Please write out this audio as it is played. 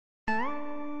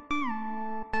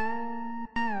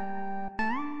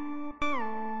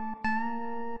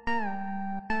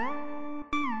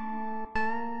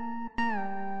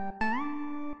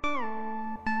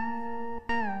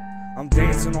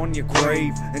dancing on your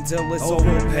grave until it's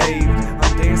overpaved.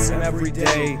 I'm dancing every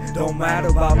day, don't matter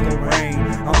about the rain.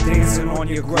 I'm dancing on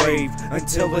your grave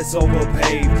until it's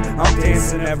overpaved. I'm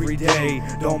dancing every day,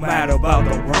 don't matter about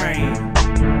the rain.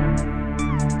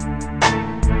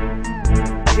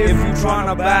 If you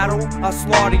tryna battle, I'll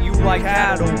slaughter you like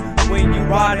cattle. When you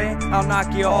riding, I'll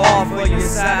knock you off of your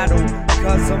saddle.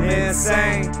 Cause I'm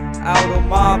insane, out of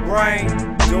my brain,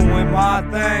 doing my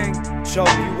thing, choke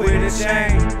you with a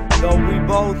chain. Though we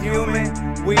both human,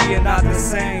 we are not the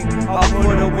same. I'll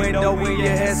put a window in your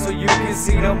head so you can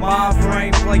see the mind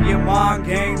frame. Play your mind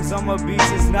games, I'm a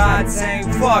beast, it's not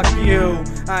tame. Fuck you,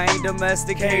 I ain't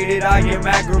domesticated, I am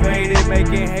aggravated.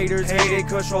 Making haters hate it,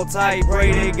 kush roll tight,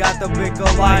 braided. Got the bick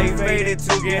of life, faded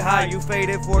to get high, you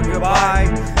faded for goodbye.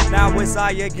 Now it's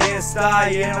I against I,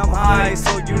 and I'm high,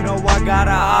 so you know I got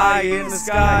an eye in the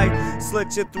sky.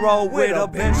 Slit your throat with a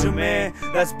Benjamin,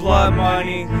 that's blood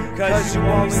money. Cause you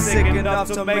only sick enough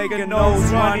to make a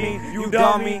nose runny. You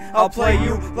dummy, I'll play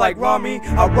you like rummy.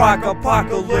 I rock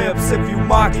apocalypse if you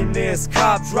mocking this.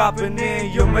 Cop dropping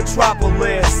in your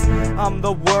metropolis. I'm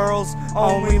the world's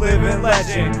only living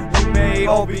legend. We may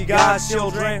all be God's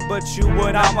children, but you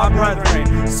are not my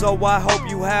brethren. So I hope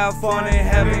you have fun in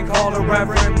heaven, call a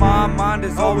reverend. My mind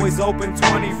is always open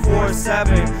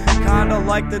 24/7, kinda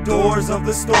like the doors of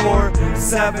the store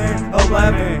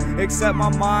 7-Eleven. Except my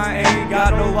mind ain't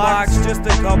got no locks, just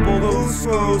a couple loose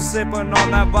screws. Sipping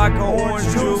on that vodka orange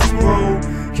juice brew,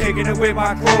 kicking it with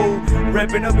my crew,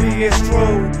 ripping a beat, it's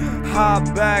true. Hop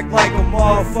back like a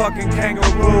motherfucking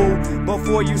kangaroo.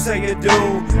 Before you say you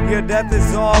do, your death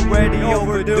is already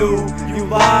overdue. You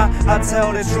lie, I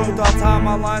tell the truth. I'll tie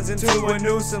my lines into a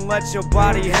noose and let your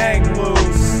body hang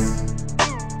loose.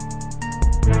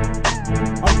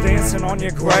 I'm dancing on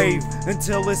your grave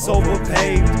until it's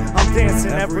overpaved. I'm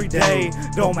dancing every day,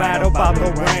 don't matter about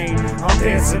the rain. I'm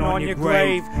dancing on your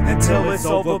grave until it's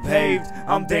overpaved.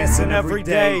 I'm dancing every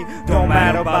day, don't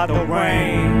matter about the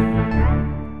rain.